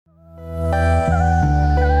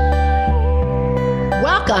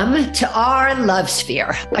Welcome to Our Love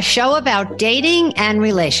Sphere, a show about dating and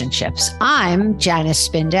relationships. I'm Janice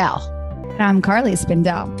Spindell. And I'm Carly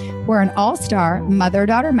Spindell. We're an all-star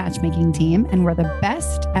mother-daughter matchmaking team, and we're the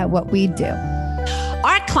best at what we do.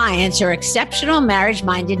 Our clients are exceptional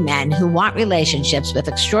marriage-minded men who want relationships with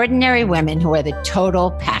extraordinary women who are the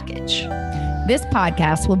total package. This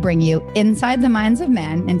podcast will bring you inside the minds of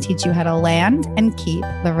men and teach you how to land and keep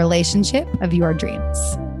the relationship of your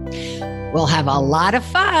dreams. We'll have a lot of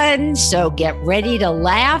fun, so get ready to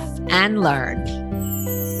laugh and learn.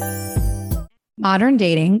 Modern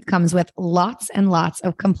dating comes with lots and lots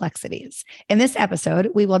of complexities. In this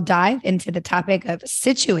episode, we will dive into the topic of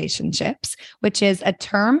situationships, which is a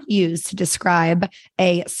term used to describe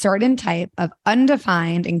a certain type of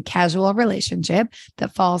undefined and casual relationship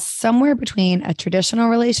that falls somewhere between a traditional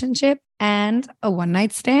relationship and a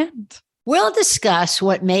one-night stand. We'll discuss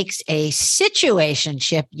what makes a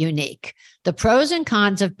situationship unique, the pros and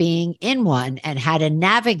cons of being in one, and how to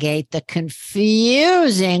navigate the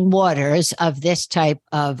confusing waters of this type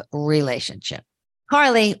of relationship.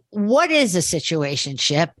 Carly, what is a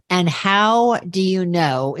situationship and how do you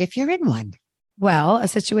know if you're in one? Well, a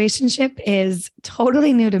situationship is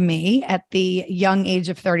totally new to me at the young age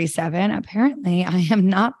of 37. Apparently, I am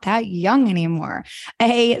not that young anymore.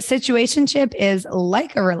 A situationship is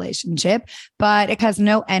like a relationship, but it has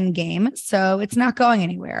no end game, so it's not going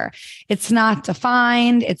anywhere. It's not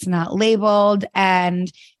defined, it's not labeled,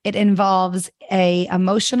 and it involves a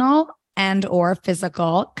emotional and or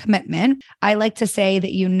physical commitment. I like to say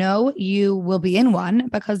that you know you will be in one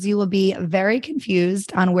because you will be very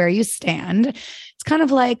confused on where you stand. It's kind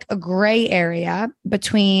of like a gray area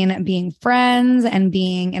between being friends and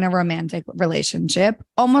being in a romantic relationship,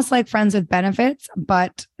 almost like friends with benefits,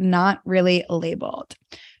 but not really labeled.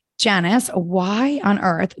 Janice, why on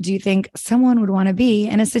earth do you think someone would want to be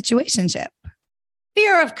in a situationship?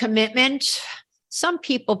 Fear of commitment. Some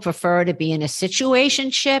people prefer to be in a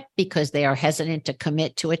situationship because they are hesitant to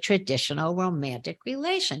commit to a traditional romantic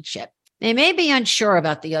relationship. They may be unsure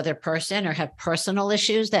about the other person or have personal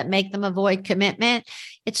issues that make them avoid commitment.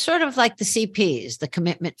 It's sort of like the CPs, the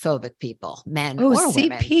commitment phobic people, men or women.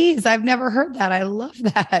 CPs. I've never heard that. I love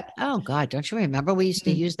that. Oh, God. Don't you remember? We used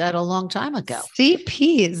to use that a long time ago.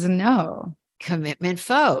 CPs. No. Commitment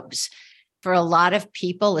phobes. For a lot of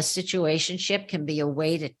people, a situationship can be a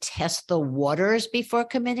way to test the waters before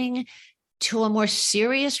committing to a more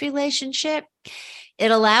serious relationship. It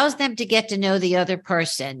allows them to get to know the other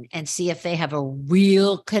person and see if they have a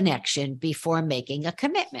real connection before making a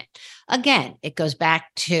commitment. Again, it goes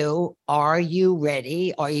back to, are you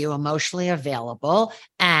ready? Are you emotionally available?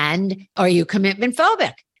 And are you commitment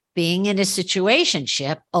phobic? Being in a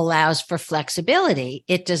situationship allows for flexibility.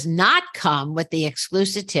 It does not come with the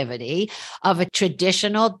exclusivity of a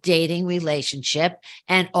traditional dating relationship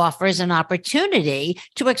and offers an opportunity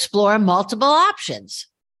to explore multiple options.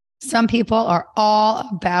 Some people are all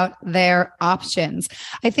about their options.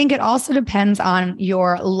 I think it also depends on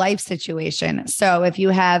your life situation. So if you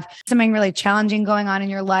have something really challenging going on in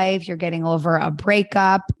your life, you're getting over a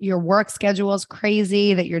breakup, your work schedule is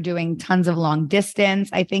crazy, that you're doing tons of long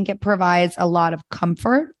distance, I think it provides a lot of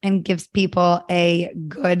comfort and gives people a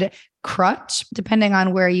good crutch, depending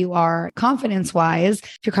on where you are confidence-wise.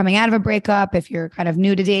 If you're coming out of a breakup, if you're kind of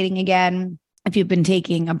new to dating again, if you've been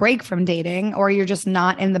taking a break from dating, or you're just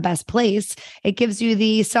not in the best place, it gives you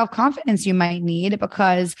the self-confidence you might need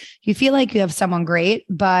because you feel like you have someone great,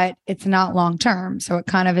 but it's not long-term. So it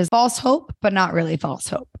kind of is false hope, but not really false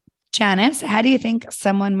hope. Janice, how do you think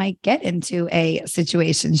someone might get into a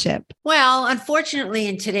situationship? Well, unfortunately,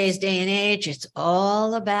 in today's day and age, it's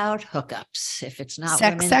all about hookups. If it's not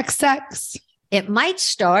sex. It might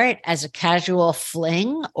start as a casual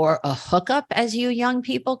fling or a hookup, as you young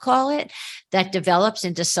people call it, that develops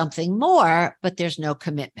into something more, but there's no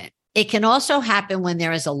commitment. It can also happen when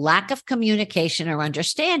there is a lack of communication or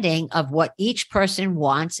understanding of what each person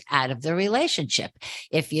wants out of the relationship.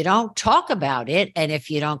 If you don't talk about it and if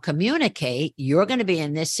you don't communicate, you're going to be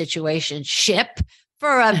in this situationship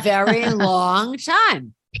for a very long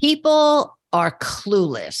time. People are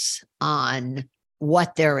clueless on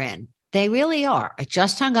what they're in. They really are. I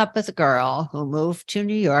just hung up with a girl who moved to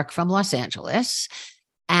New York from Los Angeles,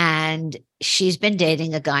 and she's been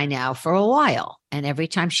dating a guy now for a while. And every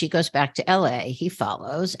time she goes back to LA, he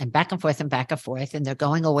follows and back and forth and back and forth. And they're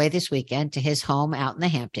going away this weekend to his home out in the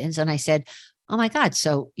Hamptons. And I said, oh my God,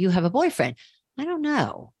 so you have a boyfriend? I don't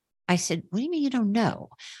know. I said, what do you mean you don't know?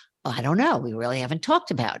 Well, I don't know. We really haven't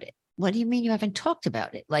talked about it. What do you mean you haven't talked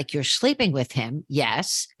about it? Like, you're sleeping with him?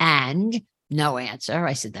 Yes. And No answer.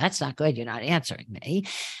 I said, that's not good. You're not answering me.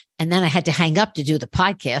 And then I had to hang up to do the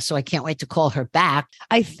podcast. So I can't wait to call her back.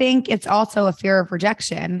 I think it's also a fear of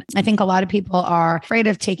rejection. I think a lot of people are afraid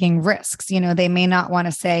of taking risks. They may not want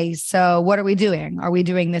to say, so what are we doing? Are we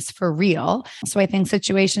doing this for real? So I think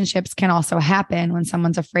situationships can also happen when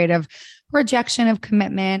someone's afraid of rejection of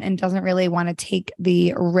commitment and doesn't really want to take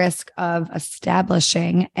the risk of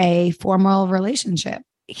establishing a formal relationship.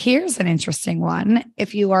 Here's an interesting one.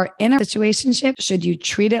 If you are in a situationship, should you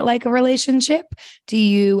treat it like a relationship? Do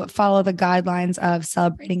you follow the guidelines of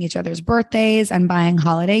celebrating each other's birthdays and buying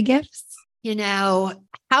holiday gifts?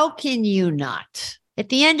 How can you not? At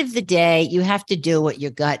the end of the day, you have to do what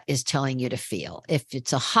your gut is telling you to feel. If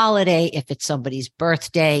it's a holiday, if it's somebody's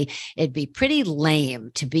birthday, it'd be pretty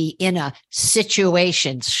lame to be in a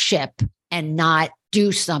situationship and not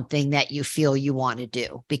do something that you feel you want to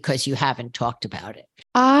do because you haven't talked about it.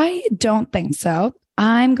 I don't think so.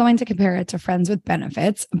 I'm going to compare it to friends with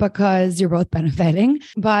benefits because you're both benefiting.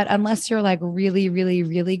 But unless you're like really, really,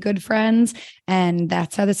 really good friends, and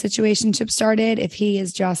that's how the situationship started, if he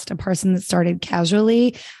is just a person that started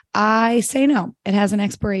casually, I say no. It has an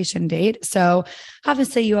expiration date. So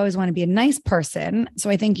obviously you always want to be a nice person. So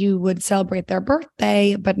I think you would celebrate their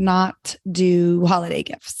birthday, but not do holiday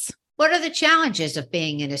gifts. What are the challenges of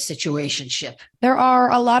being in a situationship? There are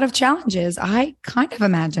a lot of challenges. I kind of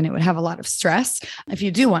imagine it would have a lot of stress if you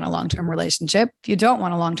do want a long-term relationship. If you don't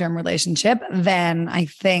want a long-term relationship, then I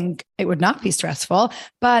think it would not be stressful,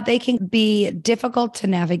 but they can be difficult to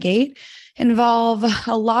navigate, involve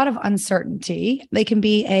a lot of uncertainty. They can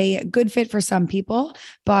be a good fit for some people,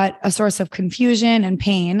 but a source of confusion and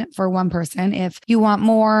pain for one person if you want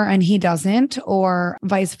more and he doesn't, or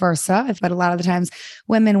vice versa. But a lot of the times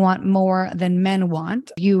women want more than men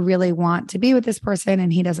want. You really want to be with this person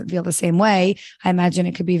and he doesn't feel the same way. I imagine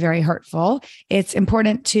it could be very hurtful. It's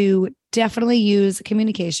important to definitely use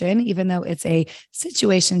communication, even though it's a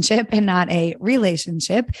situationship and not a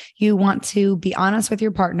relationship. You want to be honest with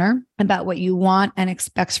your partner about what you want and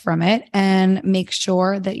expect from it and make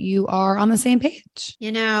sure that you are on the same page.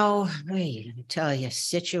 Let me tell you,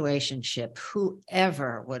 situationship,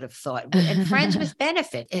 whoever would have thought, and friends with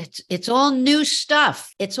benefit, it's all new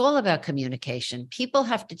stuff. It's all about communication. People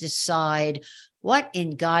have to decide, what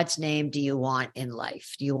in God's name do you want in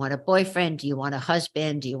life? Do you want a boyfriend? Do you want a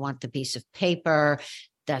husband? Do you want the piece of paper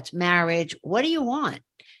that's marriage? What do you want?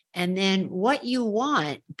 And then what you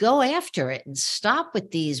want, go after it and stop with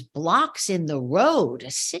these blocks in the road. A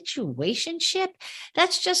situationship,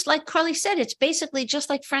 that's just like Carly said, it's basically just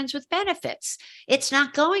like friends with benefits. It's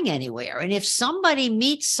not going anywhere. And if somebody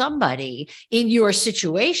meets somebody in your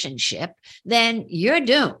situationship, then you're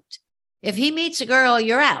doomed. If he meets a girl,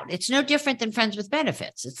 you're out. It's no different than friends with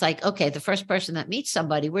benefits. It's like, okay, the first person that meets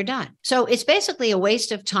somebody, we're done. So it's basically a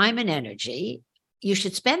waste of time and energy. You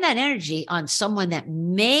should spend that energy on someone that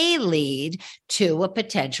may lead to a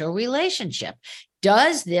potential relationship.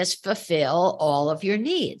 Does this fulfill all of your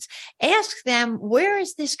needs? Ask them, where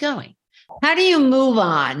is this going? How do you move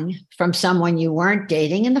on from someone you weren't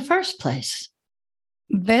dating in the first place?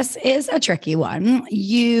 This is a tricky one.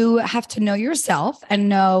 You have to know yourself and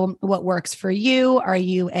know what works for you. Are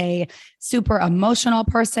you a super emotional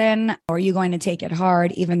person? Or are you going to take it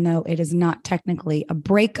hard, even though it is not technically a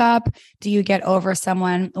breakup? Do you get over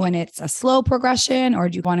someone when it's a slow progression? Or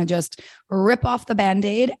do you want to just rip off the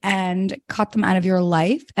Band-Aid and cut them out of your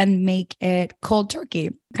life and make it cold turkey?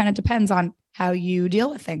 Kind of depends on how you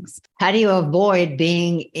deal with things. How do you avoid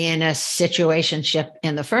being in a situationship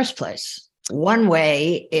in the first place? One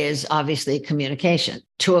way is obviously communication.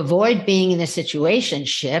 To avoid being in a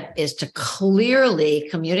situationship is to clearly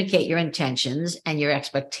communicate your intentions and your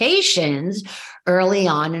expectations early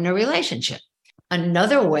on in a relationship.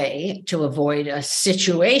 Another way to avoid a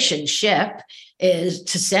situationship is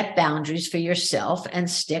to set boundaries for yourself and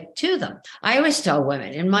stick to them. I always tell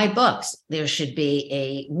women in my books, there should be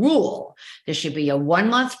a rule. There should be a 1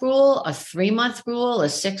 month rule, a 3-month rule, a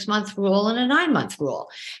 6-month rule, and a 9-month rule.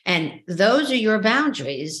 And those are your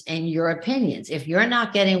boundaries and your opinions. If you're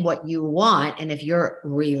not getting what you want, and if your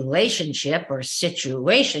relationship or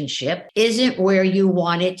situationship isn't where you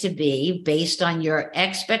want it to be based on your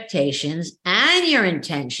expectations and your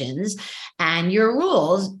intentions and your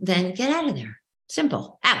rules, then get out of there.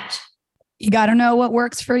 Simple. Out. You got to know what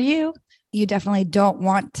works for you. You definitely don't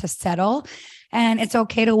want to settle. And it's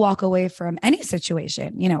okay to walk away from any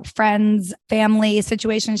situation, friends, family,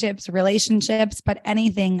 situationships, relationships, but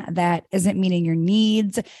anything that isn't meeting your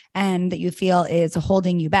needs and that you feel is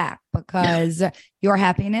holding you back, because your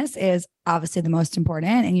happiness is obviously the most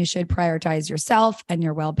important, and you should prioritize yourself and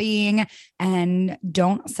your well-being, and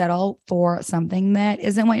don't settle for something that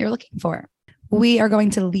isn't what you're looking for. We are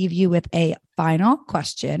going to leave you with a final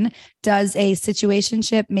question. Does a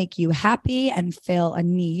situationship make you happy and fill a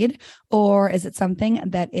need, or is it something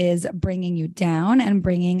that is bringing you down and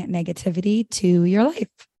bringing negativity to your life?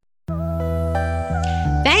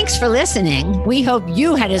 Thanks for listening. We hope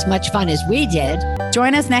you had as much fun as we did.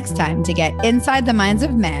 Join us next time to get inside the minds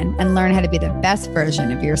of men and learn how to be the best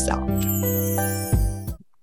version of yourself.